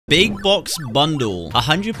Big box bundle.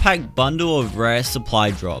 100-pack bundle of rare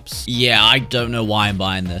supply drops. Yeah, I don't know why I'm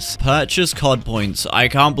buying this. Purchase COD points. I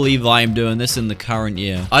can't believe I am doing this in the current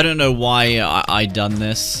year. I don't know why I done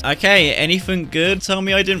this. Okay, anything good? Tell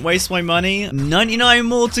me I didn't waste my money. 99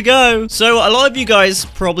 more to go. So a lot of you guys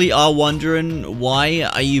probably are wondering, why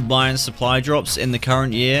are you buying supply drops in the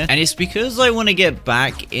current year? And it's because I want to get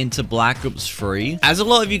back into Black Ops 3. As a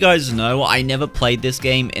lot of you guys know, I never played this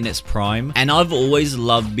game in its prime, and I've always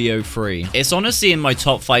loved BO3. It's honestly in my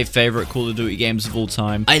top 5 favorite Call of Duty games of all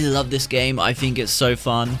time. I love this game. I think it's so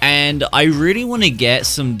fun, and I really want to get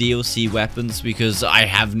some DLC weapons because I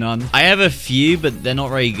have none. I have a few, but they're not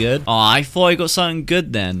very good. Oh, I thought I got something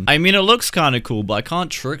good then. I mean, it looks kind of cool, but I can't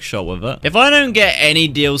trick shot with it. If I don't get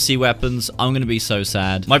any DLC weapons, I'm gonna be so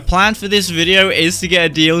sad. My plan for this video is to get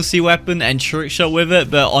a DLC weapon and trick shot with it,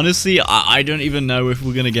 but honestly, I don't even know if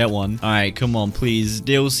we're gonna get one. All right, come on, please.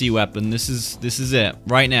 DLC weapon. This is it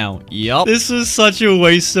right now. Yup. This was such a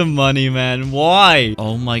waste of money, man. Why?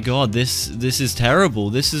 Oh my god, this is terrible.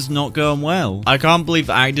 This is not going well. I can't believe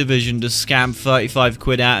Activision just scammed 35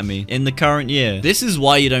 quid out of me in the current year. This is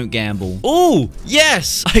why you don't gamble. Oh,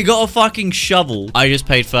 yes! I got a fucking shovel. I just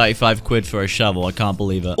paid 35 quid for a shovel. I can't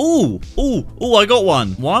believe it. Oh, I got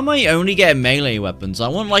one. Why am I only getting melee weapons? I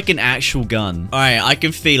want like an actual gun. All right, I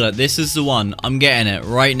can feel it. This is the one. I'm getting it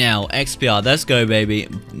right now. XPR, let's go, baby.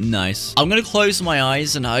 Nice. I'm gonna close my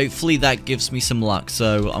eyes and hopefully that gives me some luck.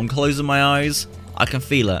 So I'm closing my eyes. I can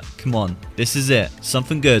feel it. Come on. This is it.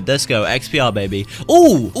 Something good. Let's go. XPR, baby.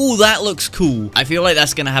 Oh, that looks cool. I feel like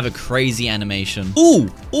that's going to have a crazy animation.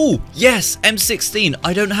 Oh, yes. M16.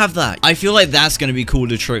 I don't have that. I feel like that's going to be cool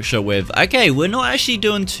to trick shot with. Okay, we're not actually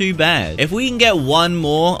doing too bad. If we can get one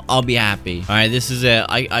more, I'll be happy. All right, this is it.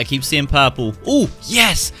 I keep seeing purple. Oh,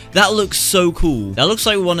 yes. That looks so cool. That looks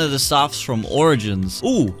like one of the stuffs from Origins.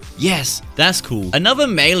 Oh, yes. That's cool. Another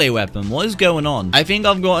melee weapon. What is going on? I think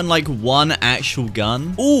I've gotten like one actual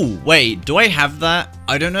gun. Oh, wait, do I have that?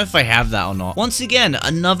 I don't know if I have that or not. Once again,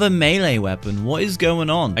 another melee weapon. What is going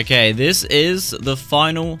on? Okay, this is the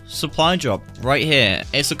final supply drop right here.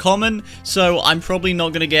 It's a common, so I'm probably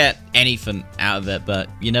not gonna get anything out of it, but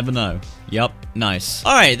you never know. Yup, nice.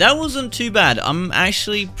 All right, that wasn't too bad. I'm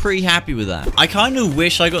actually pretty happy with that. I kind of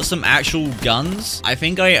wish I got some actual guns. I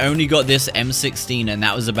think I only got this M16 and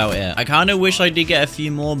that was about it. I kind of wish I did get a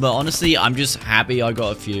few more, but honestly, I'm just happy I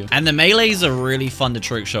got a few. And the melees are really fun to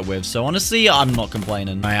trick shot with, so honestly, I'm not complaining.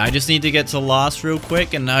 All right, I just need to get to last real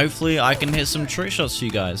quick and hopefully I can hit some trick shots for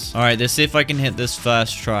you guys. All right, let's see if I can hit this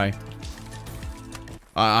first try.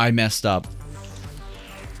 I messed up.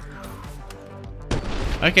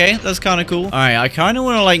 Okay, that's kind of cool. All right, I kind of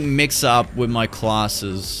want to like mix it up with my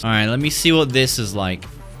classes. All right, let me see what this is like.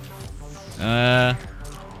 The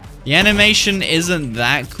animation isn't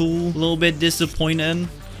that cool. A little bit disappointing.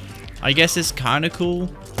 I guess it's kind of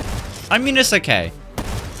cool. I mean, it's okay.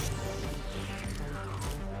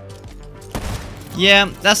 Yeah,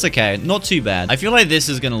 that's okay. Not too bad. I feel like this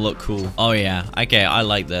is going to look cool. Oh, yeah. Okay, I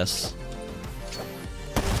like this.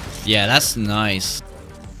 Yeah, that's nice.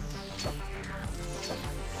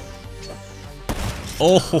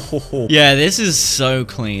 Oh, yeah, this is so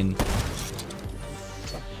clean.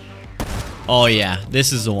 Oh, yeah,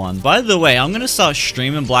 this is the one. By the way, I'm going to start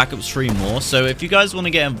streaming Black Ops 3 more, so if you guys want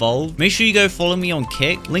to get involved, make sure you go follow me on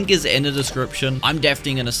Kick. Link is in the description. I'm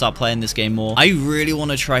definitely going to start playing this game more. I really want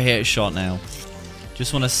to try hit a shot now.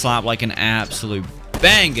 Just want to slap like an absolute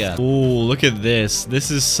banger. Oh, look at this. This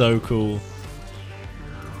is so cool.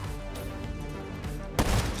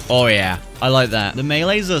 Oh, yeah. I like that. The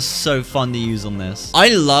melees are so fun to use on this. I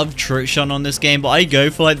love Trickshotting on this game, but I go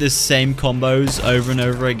for like the same combos over and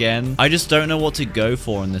over again. I just don't know what to go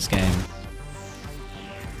for in this game.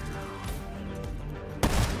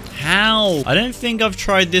 How? I don't think I've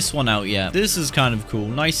tried this one out yet. This is kind of cool.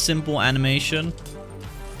 Nice, simple animation.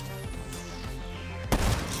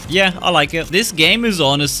 Yeah, I like it. This game is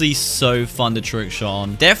honestly so fun to trick shot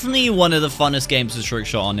on. Definitely one of the funnest games to trick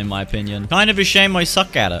shot on, in my opinion. Kind of a shame I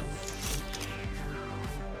suck at it.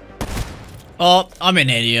 Oh, I'm an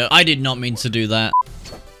idiot. I did not mean to do that.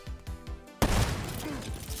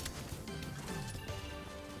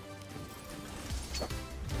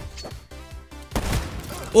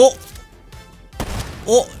 Oh!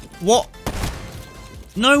 Oh, what?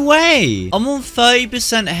 No way! I'm on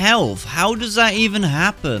 30% health. How does that even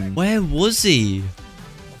happen? Where was he?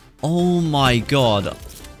 Oh my god.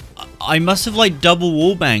 I must have like double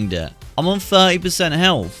wallbanged it. I'm on 30%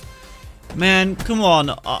 health. Man, come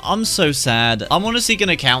on. I'm so sad. I'm honestly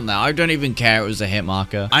gonna count that. I don't even care it was a hit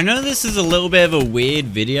marker. I know this is a little bit of a weird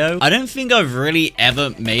video. I don't think I've really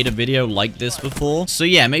ever made a video like this before. So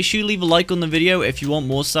yeah, make sure you leave a like on the video if you want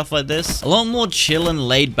more stuff like this. A lot more chill and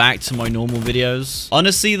laid back to my normal videos.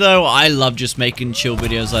 Honestly though, I love just making chill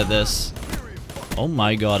videos like this. Oh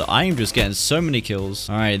my god, I am just getting so many kills.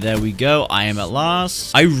 All right, there we go. I am at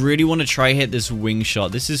last. I really want to try hit this wing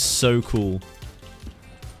shot. This is so cool.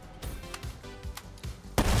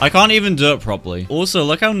 I can't even do it properly. Also,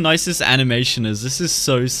 look how nice this animation is. This is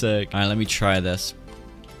so sick. All right, let me try this.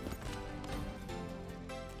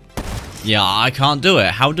 Yeah, I can't do it.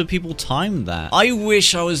 How do people time that? I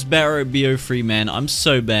wish I was better at BO3, man. I'm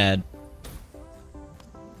so bad.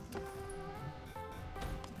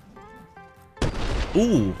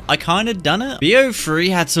 Ooh, I kind of done it. BO3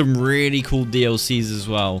 had some really cool DLCs as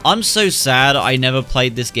well. I'm so sad I never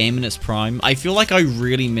played this game in its prime. I feel like I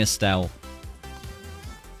really missed out.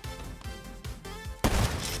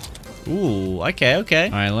 Ooh, okay.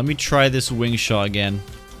 All right, let me try this wing shot again.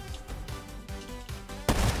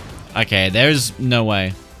 Okay, there's no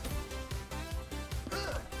way.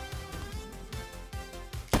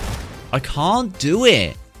 I can't do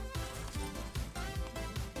it.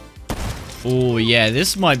 Oh, yeah,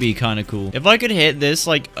 this might be kind of cool. If I could hit this,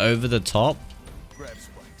 like, over the top.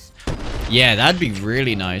 Yeah, that'd be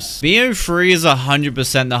really nice. BO3 is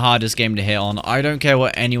 100% the hardest game to hit on. I don't care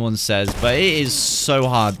what anyone says, but it is so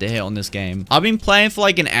hard to hit on this game. I've been playing for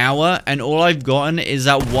like an hour, and all I've gotten is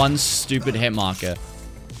that one stupid hit marker.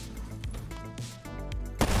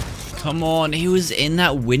 Come on, he was in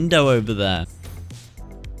that window over there.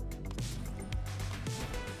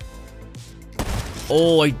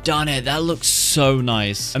 Oh, I done it. That looks so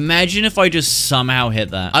nice. Imagine if I just somehow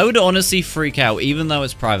hit that. I would honestly freak out, even though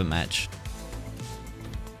it's private match.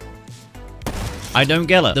 I don't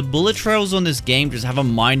get it. The bullet trails on this game just have a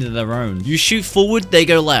mind of their own. You shoot forward, they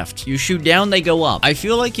go left. You shoot down, they go up. I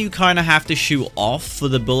feel like you kind of have to shoot off for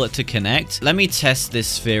the bullet to connect. Let me test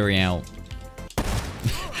this theory out.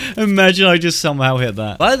 Imagine I just somehow hit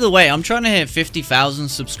that. By the way, I'm trying to hit 50,000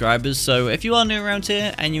 subscribers, so if you are new around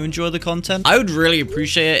here and you enjoy the content, I would really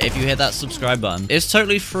appreciate it if you hit that subscribe button. It's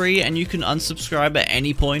totally free and you can unsubscribe at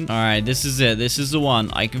any point. Alright, this is it. This is the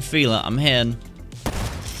one. I can feel it. I'm hitting.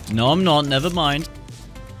 No, I'm not. Never mind.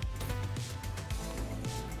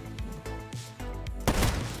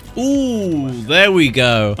 Ooh, there we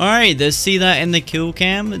go. All right, let's see that in the kill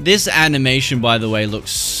cam. This animation, by the way,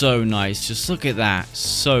 looks so nice. Just look at that.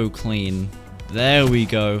 So clean. There we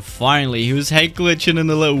go. Finally, he was head glitching in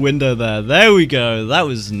the little window there. There we go. That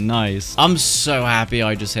was nice. I'm so happy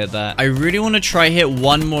I just hit that. I really want to try hit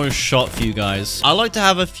one more shot for you guys. I like to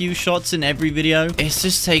have a few shots in every video. It's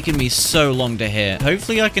just taken me so long to hit.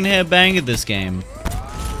 Hopefully, I can hit a banger this game.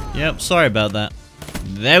 Yep, sorry about that.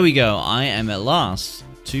 There we go. I am at last.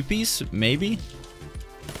 Two-piece, maybe?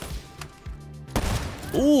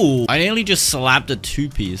 Ooh, I nearly just slapped a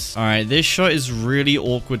two-piece. All right, this shot is really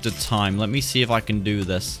awkward to time. Let me see if I can do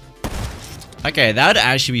this. Okay, that would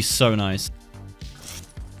actually be so nice.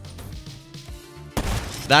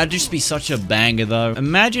 That'd just be such a banger, though.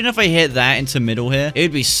 Imagine if I hit that into middle here.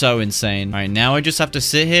 It'd be so insane. All right, now I just have to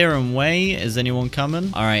sit here and wait. Is anyone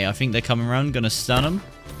coming? All right, I think they're coming around. Gonna stun them.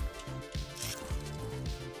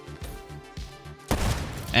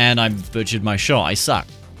 And I butchered my shot. I suck.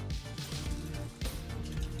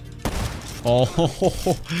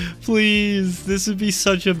 Oh, please. This would be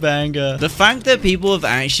such a banger. The fact that people have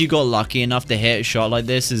actually got lucky enough to hit a shot like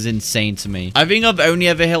this is insane to me. I think I've only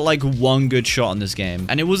ever hit like one good shot in this game.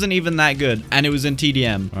 And it wasn't even that good. And it was in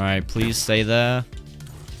TDM. All right, please stay there.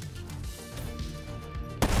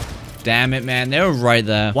 Damn it, man. They were right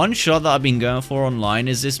there. One shot that I've been going for online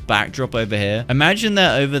is this backdrop over here. Imagine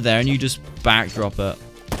they're over there and you just backdrop it.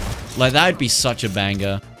 Like, that would be such a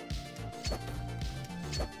banger.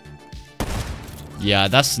 Yeah,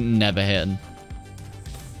 that's never hitting.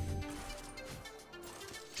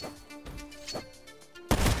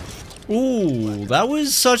 Ooh, that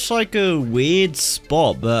was such like a weird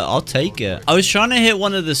spot, but I'll take it. I was trying to hit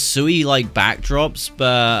one of the Sui like backdrops,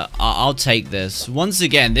 but I'll take this. Once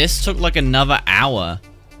again, this took like another hour.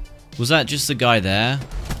 Was that just the guy there?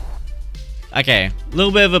 Okay, a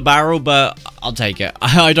little bit of a barrel, but I'll take it.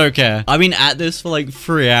 I don't care. I've been at this for like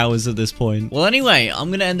 3 hours at this point. Well, anyway, I'm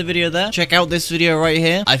going to end the video there. Check out this video right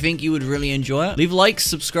here. I think you would really enjoy it. Leave a like,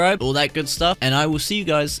 subscribe, all that good stuff. And I will see you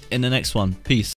guys in the next one. Peace.